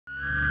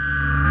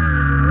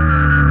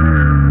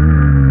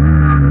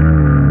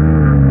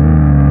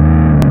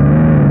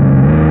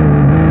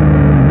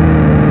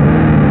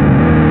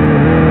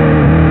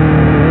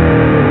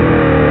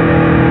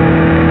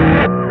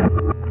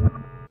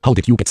How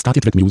did you get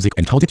started with music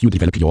and how did you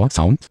develop your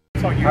sound?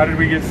 How did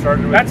we get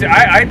started with That's it.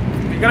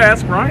 You gotta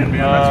ask Ryan, man.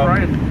 That's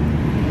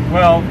Ryan.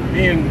 Well,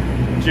 me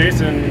and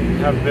Jason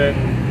have been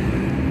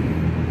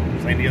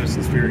Playing together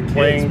since we were kids.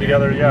 playing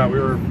together. Yeah,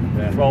 we were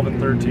 12 and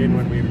 13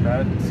 when we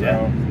met,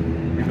 so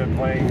we've been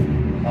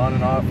playing on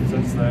and off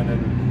since then,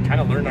 and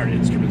kind of learned our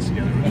instruments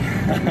together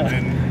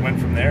and went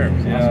from there. It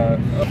was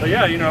awesome. But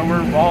yeah, you know,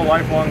 we're all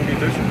lifelong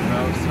musicians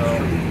now, so.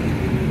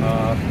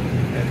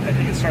 And I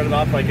think it started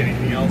off like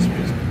anything else. We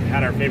just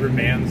had our favorite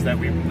bands that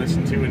we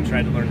listened to and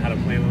tried to learn how to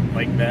play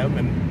like them,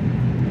 and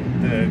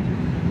the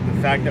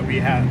fact that we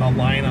have a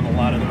line on a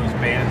lot of those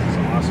bands is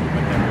awesome.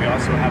 But then we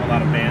also have a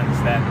lot of bands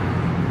that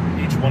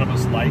each one of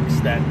us likes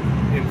that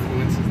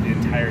influences the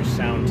entire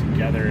sound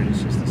together, and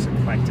it's just this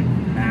eclectic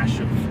mash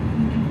of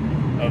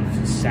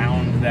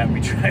sound that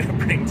we try to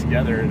bring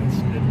together, and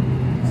it's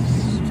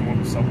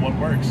somewhat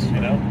works,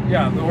 you know?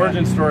 Yeah, the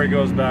origin story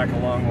goes back a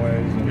long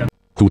ways.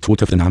 Who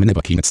thought of the name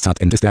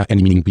Kenezzard and is there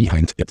any meaning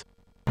behind it?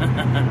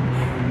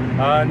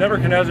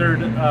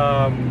 Kenezzard,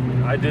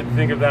 I did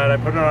think of that. I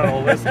put it on a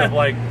list of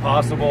like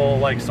possible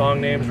like song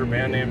names or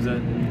band names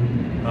that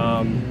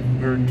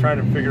we were trying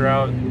to figure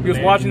out. He was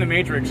watching The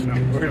Matrix. No.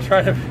 We were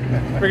trying to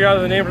figure out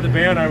the name of the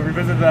band. I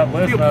revisited that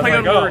list. And I was like,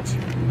 oh,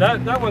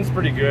 that one's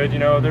pretty good. You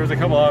know, there's a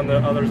couple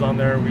others on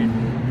there. We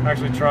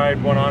actually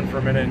tried one on for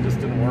a minute and just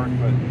didn't work.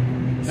 But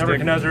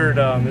Kenezzard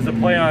is a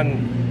play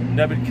on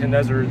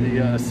Nebuchadnezzar, the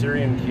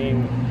Assyrian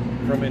king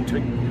from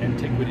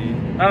antiquity.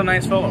 Not a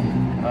nice fellow.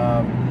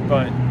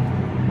 But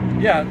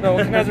yeah, no,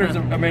 Kenezzar is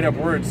a made-up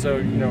word, so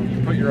you know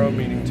you put your own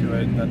meaning to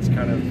it, and that's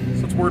kind of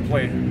it's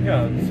wordplay.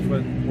 Yeah, it's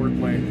what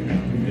wordplay.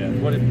 Yeah,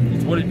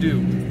 it's what it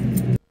do.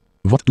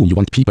 What do you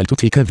want people to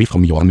take away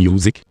from your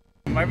music?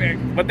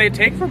 What they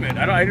take from it,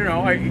 I don't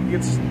know.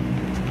 It's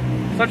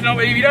such an.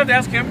 You'd have to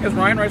ask him because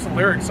Ryan writes the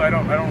lyrics. I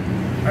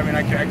mean,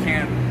 I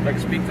can't like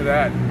speak to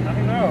that.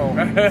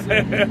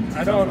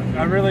 I don't know.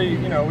 I really,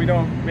 you know, we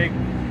don't make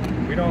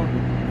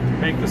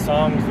the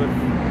songs with.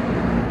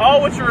 Oh,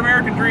 what's your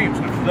American dreams?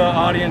 The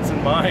audience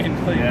in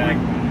mind. Like,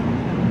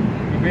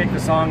 we make the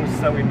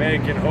songs that we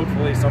make, and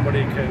hopefully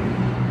somebody can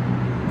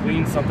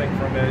glean something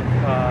from it,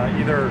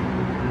 either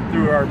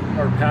through our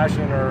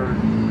passion or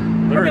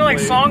lyrically. I mean, like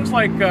songs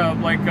like the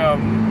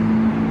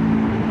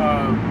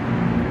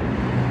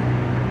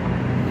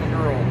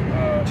girl,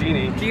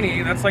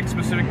 Jeannie. That's like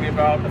specifically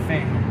about a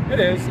thing. It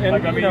is, and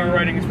like, I mean, you're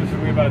writing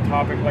specifically about a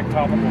topic, like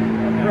topical.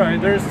 Right.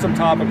 There's some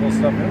topical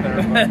stuff in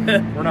there, but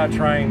we're not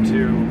trying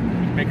to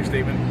make a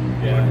statement.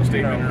 Yeah,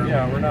 statement.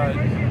 We're not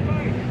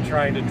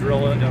trying to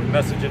drill a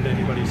message into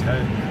anybody's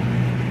head.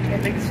 I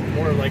think it's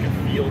more like a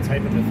feel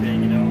type of a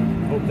thing, you know.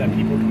 Hope that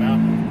people come out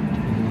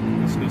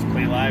and listen to us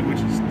play live,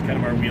 which is kind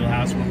of our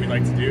wheelhouse, what we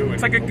like to do.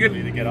 It's like a good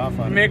to get off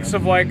on mix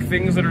of like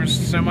things that are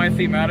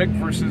semi-thematic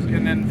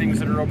and then things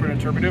that are open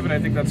interpretive, and I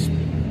think that's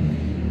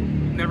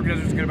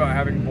Nebuchadnezzar's good about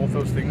having both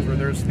those things where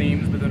there's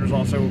themes, but then there's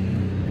also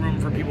room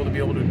for people to be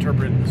able to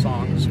interpret the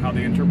songs, how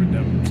they interpret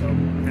them. So, I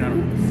mean, I don't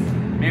know.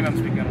 Maybe I'm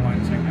speaking out of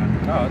line saying that.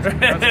 Oh,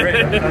 that's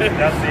great.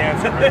 That's the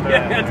answer right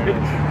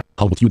there.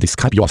 How would you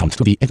describe your sound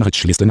to the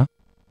average listener?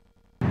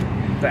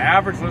 The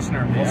average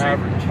listener.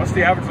 What's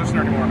the average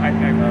listener anymore?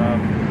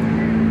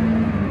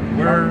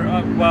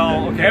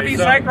 Well, okay. Heavy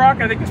psych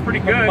rock, I think it's pretty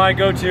good. My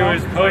go-to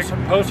is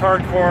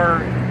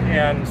post-hardcore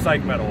and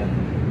psych metal.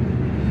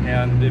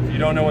 And if you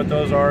don't know what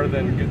those are,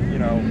 then you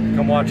know,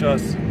 come watch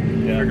us.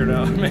 Figure it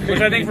out. Which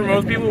I think for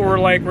most people,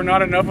 we're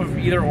not enough of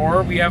either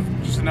or. We have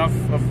just enough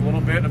of a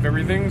little bit of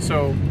everything.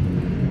 So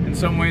in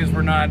some ways,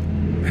 we're not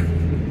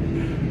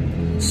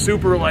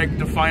super like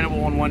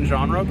definable in one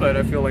genre. But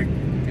I feel like,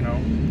 you know,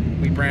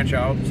 we branch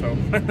out. So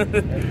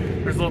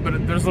there's a little bit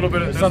of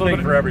something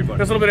for everybody.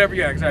 There's a little bit of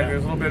exactly.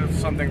 There's a little bit of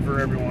something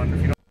for everyone.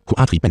 If you know. Who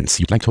are 3 bands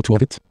you'd like to tour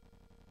with?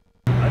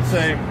 I'd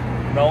say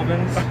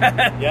Melvins.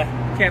 Yeah.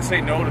 Can't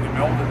say no to the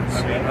Melvins.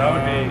 I mean, that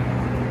would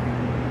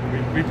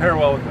be. We pair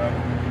well with them.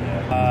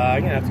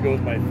 I'm gonna have to go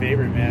with my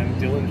favorite man,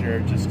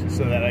 Dillinger, just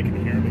so that I can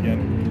hear him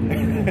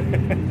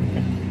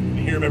again.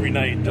 Hear him every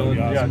night. Awesome.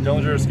 Yeah,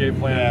 Dillinger, Escape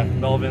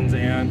Plan, Melvins,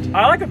 and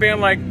I like a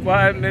band like.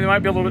 Well, it might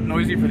be a little bit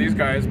noisy for these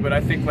guys, but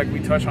I think like we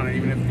touch on it,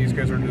 even if these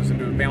guys are listening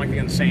to a band like The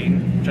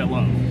Insane, which I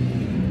love.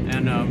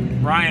 And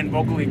Ryan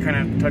vocally kind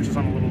of touches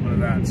on a little bit of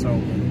that, so I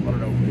don't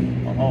know.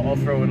 I'll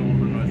throw in a little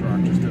bit of noise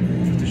rock just to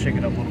shake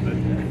it up a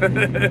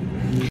little bit.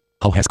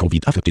 How has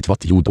COVID affected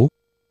what you do?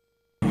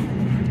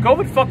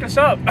 COVID fucked us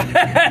up.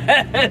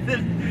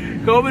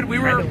 COVID, we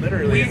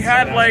literally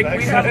had like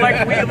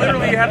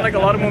a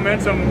lot of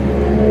momentum,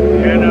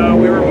 and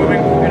we were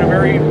moving in a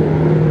very.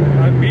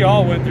 We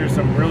all went through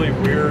some really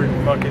weird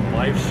fucking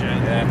life shit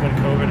when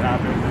COVID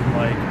happened. And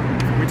like,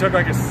 we took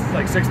like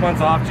 6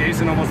 months off.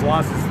 Jason almost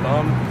lost his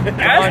thumb.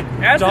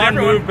 Don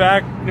moved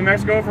back New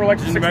Mexico for like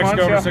 6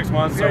 months. For 6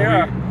 months. So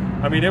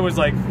I mean, it was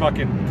like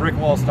fucking brick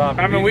wall stop.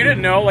 I mean, we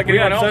didn't know, like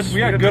anyone else.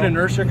 We had good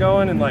inertia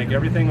going, and like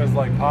everything was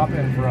like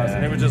popping for us,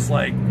 and it was just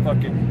like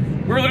fucking.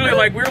 We were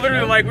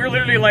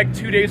literally like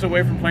 2 days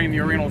away from playing the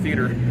Oriental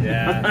Theater.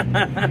 Yeah.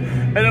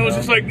 And it was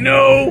just like,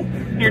 no,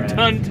 you're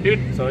done,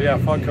 dude. So yeah,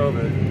 fuck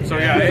COVID. So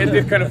yeah, it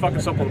did kind of fuck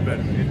us up a little bit.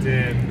 It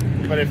did.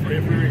 But if we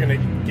were gonna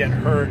get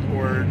hurt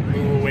or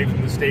move away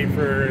from the state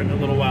for a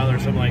little while or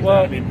something like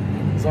that, I mean,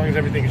 as long as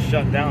everything's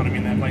shut down, I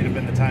mean, that might have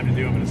been the time to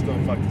do it, but it still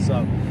fucked us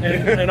up.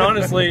 And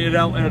honestly, it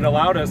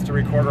allowed us to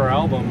record our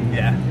album.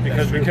 Yeah,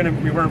 because we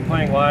weren't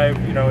playing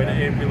live. You know,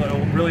 it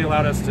really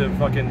allowed us to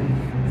fucking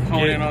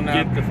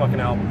get the fucking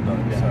album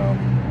done. Yeah.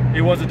 So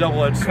it was a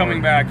double-edged sword.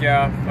 Coming back,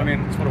 yeah. I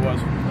mean, that's what it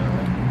was.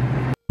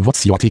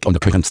 What's your take on the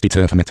current state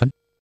of metal?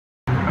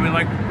 I mean,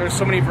 like, there's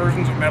so many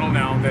versions of metal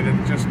now that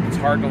it's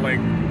hard to like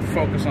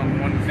focus on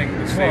one thing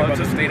to say about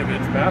the state of it.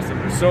 It's massive.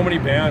 There's so many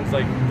bands.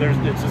 Like,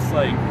 it's just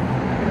like,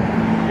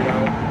 you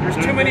know, there's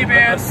too many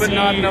bands, but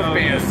not enough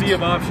bands. A sea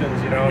of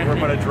options. You know, we're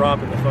gonna drop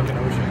in the fucking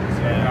ocean.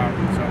 So.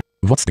 Yeah. So.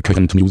 What's the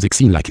current music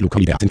scene like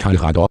locally there in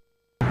Colorado?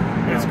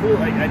 It's cool.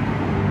 Like,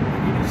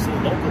 just the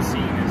local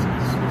scene is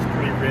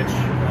pretty rich.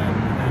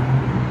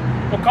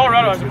 Well,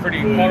 Colorado has a pretty.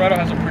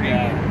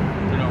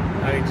 You know,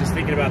 I mean, just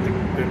thinking about the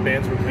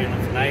bands we're playing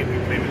with tonight, we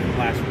played with them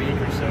last week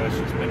or so. It's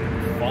just been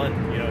fun.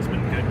 You know, it's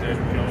been good to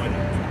go and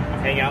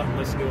hang out and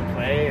listen to them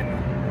play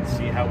and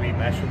see how we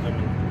mesh with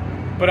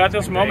them. But at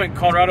this moment,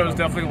 Colorado is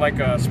definitely like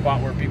a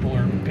spot where people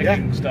are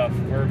picking stuff.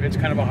 Where it's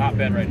kind of a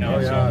hotbed right now. Oh,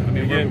 yeah. So I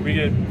mean, we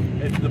get.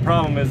 The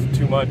problem is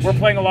too much. We're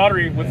playing a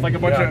lottery with like a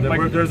bunch of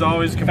like. There's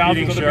always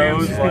competing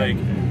shows. Like.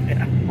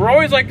 We're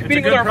always like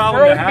competing with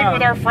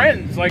our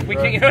friends. Like we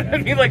can't, you know what I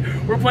mean? Like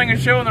we're playing a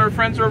show and our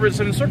friends are over at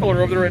Seven Circle,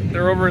 or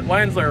they're over at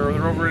Lions Lair, or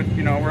they're over at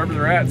wherever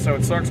they're at. So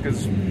it sucks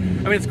because I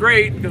mean it's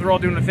great because we're all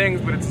doing the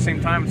things, but at the same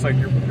time it's like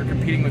you're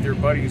competing with your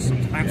buddies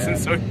sometimes, and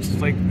so it's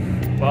just like,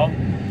 well,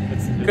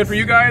 it's good for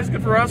you guys,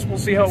 good for us. We'll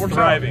see how it works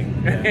thriving.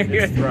 out.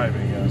 It's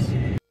thriving. Yes.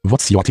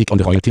 What's your take on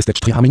the royalties that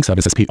streaming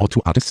services pay out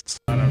to artists?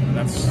 I don't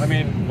know. I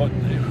mean,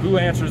 who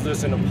answers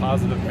this in a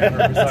positive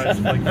manner besides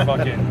like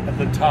fucking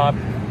the top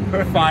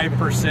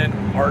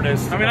 5%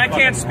 artists? I mean, I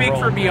can't speak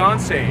for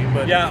Beyonce,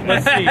 but yeah,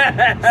 let's see.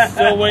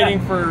 Still waiting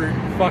for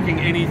fucking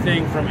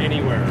anything from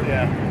anywhere.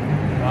 Yeah.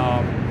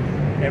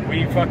 And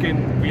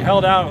we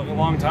held out a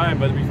long time,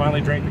 but we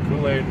finally drank the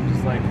Kool-Aid and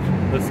just like,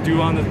 let's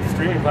do on the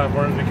streaming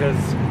platforms because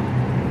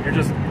you're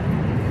just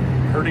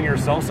hurting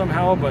yourself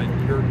somehow, but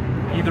you're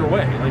either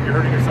way, like you're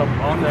hurting yourself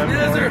on them. You're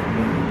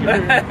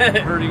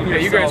hurting yourself. Yeah,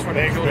 you guys want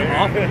to kill them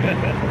off.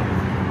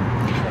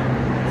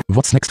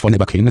 What's next for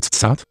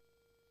Kenezzard?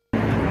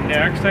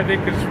 Next, I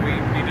think, is we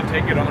need to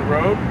take it on the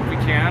road if we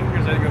can,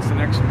 because I think that's the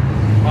next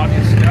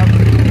obvious step.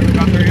 We're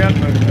not there yet,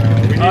 but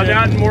we need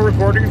that and more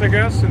recordings, I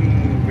guess,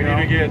 and we need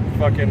to get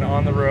fucking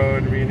on the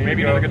road. We need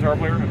maybe another guitar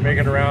player and make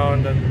it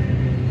around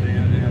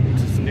and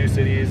to some new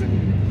cities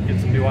and get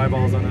some new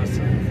eyeballs on us.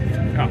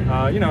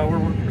 You know,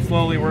 we're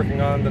slowly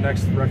working on the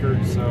next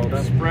record, so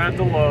that's spread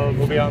the love.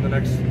 We'll be out in the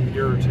next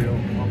year or two,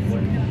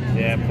 hopefully.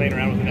 Yeah, playing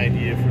around with an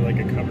idea for like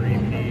a cover EP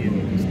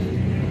and just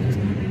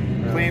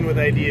playing with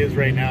ideas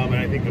right now, but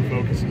I think the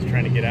focus is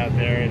trying to get out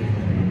there and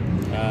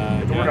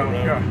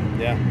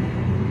yeah.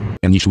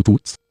 Any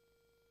shout-outs?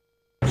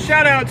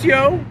 Shout outs,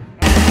 yo!